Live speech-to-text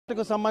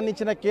ప్రాజెక్టుకు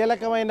సంబంధించిన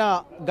కీలకమైన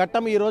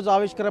ఘట్టం ఈ రోజు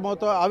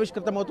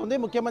ఆవిష్కృతమవుతుంది.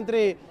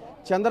 ముఖ్యమంత్రి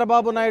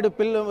చంద్రబాబు నాయుడు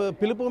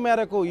పిలుపు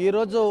మేరకు ఈ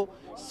రోజు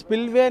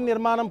స్పిల్వే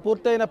నిర్మాణం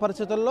పూర్తయిన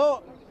పరిస్థితుల్లో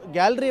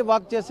గ్యాలరీ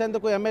వాక్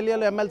చేసేందుకు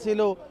ఎమ్మెల్యేలు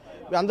ఎమ్మెల్సీలు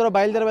అందరూ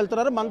బయలుదేరి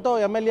వెళ్తున్నారు. మనతో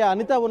ఎమ్మెల్యే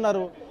అనిత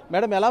ఉన్నారు.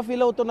 మేడం, ఎలా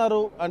ఫీల్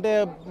అవుతున్నారు? అంటే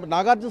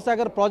నాగార్జున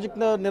సాగర్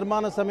ప్రాజెక్టు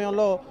నిర్మాణ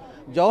సమయంలో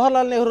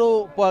జవహర్లాల్ నెహ్రూ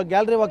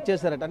గ్యాలరీ వర్క్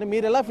చేశారట, అంటే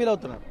మీరు ఎలా ఫీల్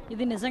అవుతున్నారు?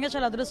 ఇది నిజంగా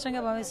చాలా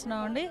అదృష్టంగా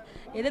భావిస్తున్నామండి.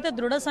 ఏదైతే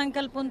దృఢ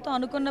సంకల్పంతో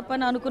అనుకున్న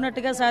పని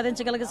అనుకున్నట్టుగా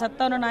సాధించగలిగే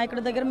సత్తా ఉన్న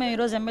నాయకుడి దగ్గర మేము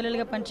ఈరోజు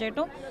ఎమ్మెల్యేలుగా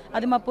పనిచేయటం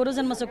అది మా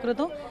పూర్వజన్మ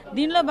సుకృతం.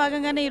 దీనిలో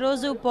భాగంగానే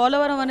ఈరోజు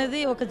పోలవరం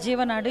అనేది ఒక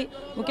జీవనాడి,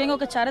 ముఖ్యంగా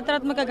ఒక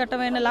చారిత్రాత్మక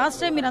ఘట్టమైన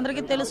లాస్ట్ టైం మీరు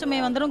అందరికీ తెలుసు,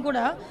 మేమందరం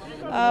కూడా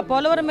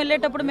పోలవరం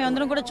వెళ్ళేటప్పుడు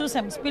మేమందరం కూడా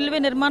చూసాం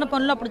స్పిల్వే నిర్మాణ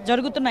పనులు అప్పుడు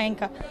జరుగుతున్నాయి.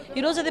 ఇంకా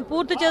ఈరోజు అది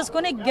పూర్తి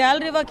చేసుకుని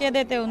గ్యాలరీ వాక్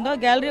ఏదైతే ఉందో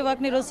గ్యాలరీ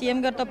వాక్ని ఈరోజు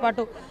సీఎం గారితో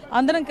పాటు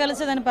అందరం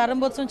కలిసి దాన్ని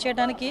ప్రారంభోత్సవం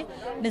చేయడానికి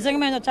నిజంగా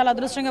మేము చాలా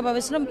అదృష్టంగా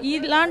భావిస్తున్నాం.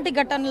 ఇలాంటి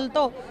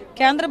ఘటనలతో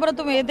కేంద్ర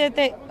ప్రభుత్వం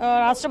ఏదైతే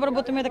రాష్ట్ర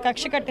ప్రభుత్వం మీద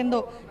కక్ష కట్టిందో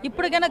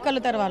ఇప్పటికైనా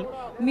కళ్ళు తెరవాలి.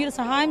 మీరు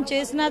సహాయం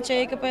చేసినా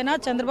చేయకపోయినా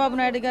చంద్రబాబు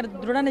నాయుడు గారి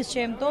దృఢ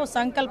నిశ్చయంతో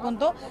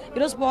సంకల్పంతో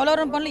ఈరోజు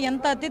పోలవరం పనులు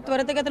ఎంత అతి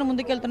త్వరితగతిన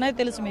ముందుకెళ్తున్నాయో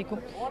తెలుసు మీకు.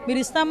 మీరు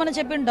ఇస్తామని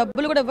చెప్పిన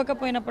డబ్బులు కూడా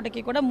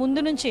ఇవ్వకపోయినప్పటికీ కూడా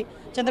ముందు నుంచి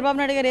చంద్రబాబు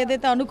నాయుడు గారు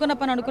ఏదైతే అనుకున్న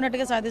పని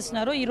అనుకున్నట్టుగా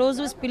సాధిస్తున్నారో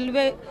ఈరోజు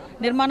స్పిల్వే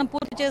నిర్మాణం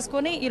పూర్తి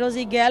చేసుకుని ఈరోజు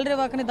ఈ గ్యాలరీ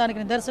వాక్ని దానికి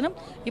నిదర్శనం.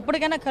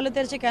 ఇప్పటికైనా కళ్ళు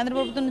తెరిచి కేంద్ర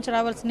ప్రభుత్వం నుంచి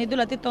రావాల్సిన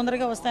నిధులు అతి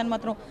తొందరగా వస్తాయని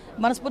మాత్రం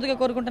మనస్ఫూర్తిగా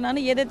కోరుకుంటున్నాను.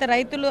 ఏదైతే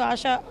రైతులు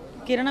ఆశా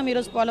కిరణం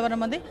ఈరోజు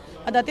పోలవరం అది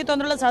అతి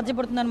తొందరలో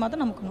సాధ్యపడుతుందని మాత్రం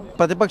నమ్ముకున్నాం.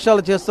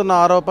 ప్రతిపక్షాలు చేస్తున్న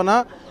ఆరోపణ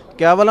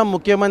కేవలం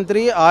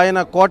ముఖ్యమంత్రి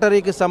ఆయన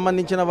కోటరీకి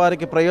సంబంధించిన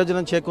వారికి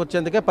ప్రయోజనం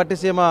చేకూర్చేందుకే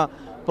పట్టిసీమ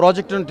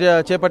ప్రాజెక్టును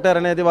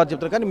చేపట్టారనేది వారు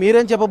చెప్తారు. కానీ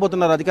మీరేం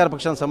చెప్పబోతున్నారు అధికార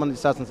పక్షానికి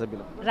సంబంధించి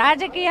శాసనసభ్యులు?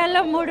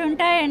 రాజకీయాల్లో 3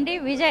 ఉంటాయండి: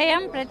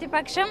 విజయం,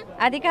 ప్రతిపక్షం,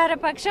 అధికార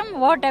పక్షం,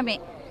 ఓటమి.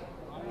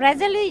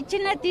 ప్రజలు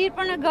ఇచ్చిన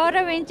తీర్పును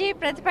గౌరవించి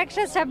ప్రతిపక్ష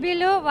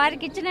సభ్యులు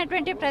వారికి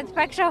ఇచ్చినటువంటి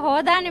ప్రతిపక్ష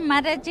హోదాని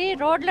మరచి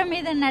రోడ్ల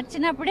మీద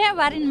నడిచినప్పుడే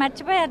వారిని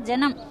మర్చిపోయారు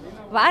జనం.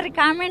 వారి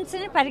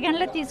కామెంట్స్ని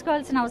పరిగణలో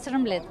తీసుకోవాల్సిన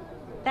అవసరం లేదు.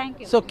 Thank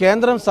you. సో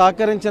కేంద్రం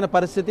సహకరించిన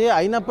పరిస్థితి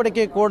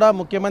అయినప్పటికీ కూడా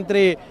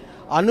ముఖ్యమంత్రి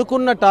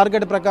అనుకున్న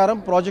టార్గెట్ ప్రకారం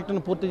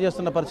ప్రాజెక్టును పూర్తి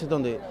చేస్తున్న పరిస్థితి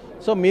ఉంది.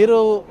 సో మీరు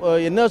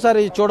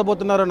ఎన్నోసారి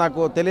చూడబోతున్నారో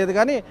నాకు తెలియదు,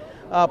 కానీ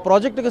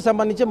ప్రాజెక్టుకు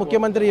సంబంధించి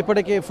ముఖ్యమంత్రి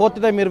ఇప్పటికీ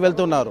 4th టైం మీరు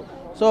వెళ్తున్నారు.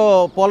 సో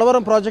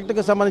పోలవరం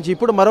ప్రాజెక్టుకు సంబంధించి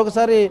ఇప్పుడు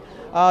మరొకసారి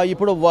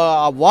ఇప్పుడు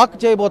వాక్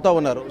చేయబోతా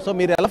ఉన్నారు. సో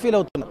మీరు ఎలా ఫీల్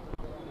అవుతున్నారు?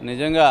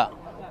 నిజంగా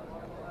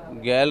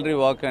గ్యాలరీ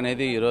వాక్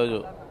అనేది ఈరోజు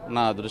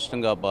నా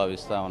అదృష్టంగా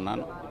భావిస్తూ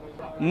ఉన్నాను.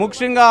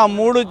 ముఖ్యంగా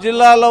 3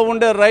 జిల్లాల్లో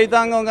ఉండే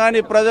రైతాంగం కానీ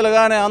ప్రజలు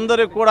కానీ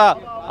అందరికీ కూడా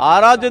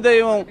ఆరాధ్య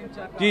దైవం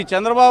ఈ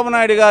చంద్రబాబు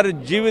నాయుడు గారి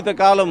జీవిత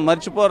కాలం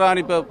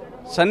మర్చిపోరాని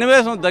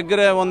సన్నివేశం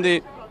దగ్గరే ఉంది.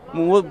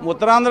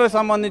 ఉత్తరాంధ్రకు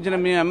సంబంధించిన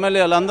మీ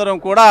ఎమ్మెల్యేలందరం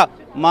కూడా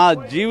మా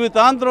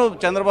జీవితాంతరం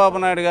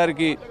చంద్రబాబు నాయుడు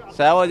గారికి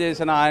సేవ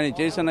చేసిన ఆయన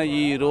చేసిన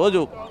ఈ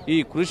రోజు ఈ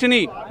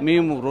కృషిని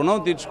మేము రుణం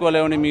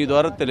తీర్చుకోలేమని మీ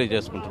ద్వారా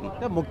తెలియజేసుకుంటున్నాం.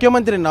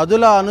 ముఖ్యమంత్రి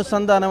నదుల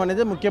అనుసంధానం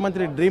అనేది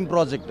ముఖ్యమంత్రి డ్రీమ్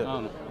ప్రాజెక్ట్.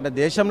 అంటే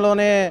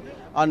దేశంలోనే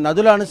ఆ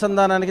నదుల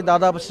అనుసంధానానికి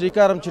దాదాపు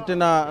శ్రీకారం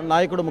చుట్టిన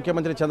నాయకుడు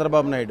ముఖ్యమంత్రి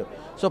చంద్రబాబు నాయుడు.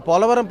 సో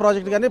పోలవరం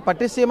ప్రాజెక్టు కానీ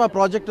పట్టిసీమ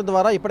ప్రాజెక్టు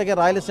ద్వారా ఇప్పటికే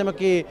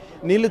రాయలసీమకి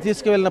నీళ్లు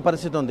తీసుకువెళ్ళిన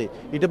పరిస్థితి ఉంది.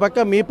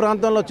 ఇటుపక్క మీ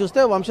ప్రాంతంలో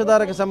చూస్తే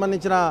వంశధారకు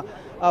సంబంధించిన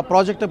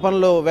ప్రాజెక్టు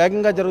పనులు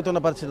వేగంగా జరుగుతున్న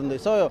పరిస్థితి ఉంది.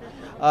 సో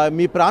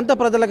మీ ప్రాంత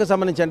ప్రజలకు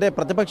సంబంధించి అంటే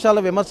ప్రతిపక్షాలు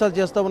విమర్శలు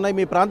చేస్తూ ఉన్నాయి,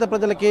 మీ ప్రాంత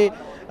ప్రజలకి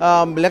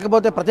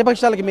లేకపోతే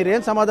ప్రతిపక్షాలకి మీరు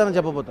ఏం సమాధానం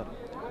చెప్పబోతారు?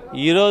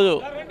 ఈరోజు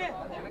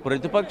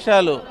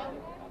ప్రతిపక్షాలు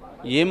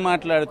ఏం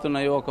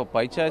మాట్లాడుతున్నాయో ఒక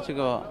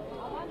పైచాచిగా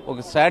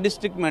ఒక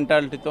సాడిస్టిక్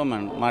మెంటాలిటీతో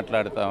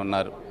మాట్లాడుతూ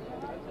ఉన్నారు.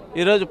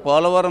 ఈరోజు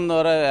పోలవరం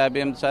ద్వారా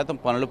 58%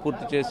 పనులు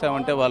పూర్తి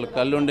చేశామంటే వాళ్ళు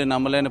కళ్ళుండి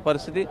నమ్మలేని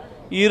పరిస్థితి.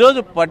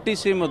 ఈరోజు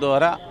పట్టిసీమ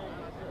ద్వారా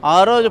ఆ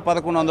రోజు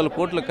 1100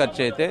 కోట్లు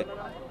ఖర్చు అయితే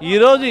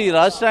ఈరోజు ఈ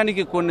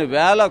రాష్ట్రానికి కొన్ని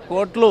వేల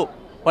కోట్లు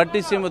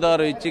పట్టిసీమ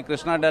ద్వారా ఇచ్చి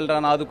కృష్ణా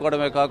డెల్టాను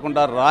ఆదుకోవడమే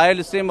కాకుండా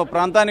రాయలసీమ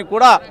ప్రాంతానికి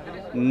కూడా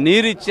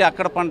నీరిచ్చి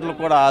అక్కడ పంటలు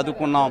కూడా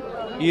ఆదుకున్నాం.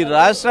 ఈ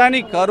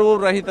రాష్ట్రాన్ని కరువు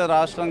రహిత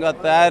రాష్ట్రంగా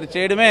తయారు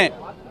చేయడమే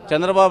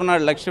చంద్రబాబు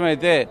నాయుడు లక్ష్యం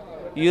అయితే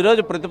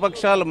ఈరోజు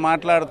ప్రతిపక్షాలు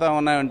మాట్లాడుతూ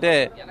ఉన్నాయంటే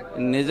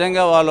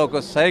నిజంగా వాళ్ళు ఒక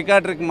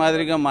సైకాట్రిక్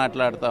మాదిరిగా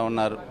మాట్లాడుతూ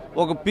ఉన్నారు,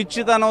 ఒక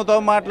పిచ్చితనంతో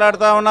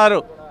మాట్లాడుతూ ఉన్నారు.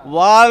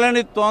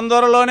 వాళ్ళని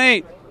తొందరలోనే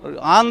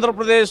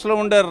ఆంధ్రప్రదేశ్లో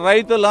ఉండే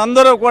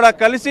రైతులందరూ కూడా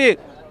కలిసి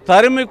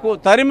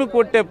తరిమి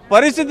కొట్టే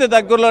పరిస్థితి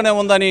దగ్గరలోనే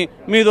ఉందని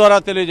మీ ద్వారా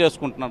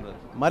తెలియజేసుకుంటున్నారు.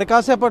 మరి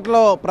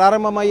కాసేపట్లో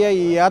ప్రారంభమయ్యే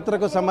ఈ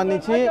యాత్రకు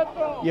సంబంధించి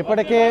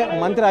ఇప్పటికే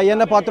మంత్రి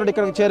అయ్యన్న పాత్రుడు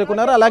ఇక్కడికి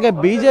చేరుకున్నారు. అలాగే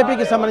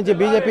బీజేపీకి సంబంధించి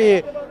బీజేపీ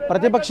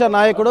ప్రతిపక్ష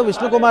నాయకుడు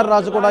విష్ణుకుమార్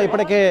రాజు కూడా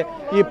ఇప్పటికే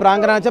ఈ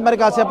ప్రాంగణానికి మరి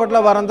కాసేపట్లో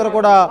వారందరూ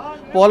కూడా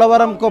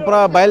పోలవరంకు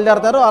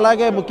బయలుదేరతారు.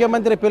 అలాగే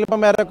ముఖ్యమంత్రి పిలుపు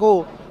మేరకు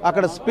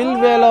అక్కడ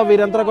స్పిల్వేలో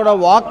వీరందరూ కూడా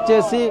వాక్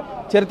చేసి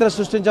చరిత్ర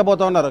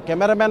సృష్టించబోతూ ఉన్నారు.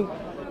 కెమెరామెన్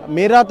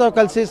మీరాతో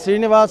కలిసి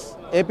శ్రీనివాస్,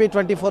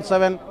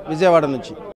 AP24x7 విజయవాడ నుంచి.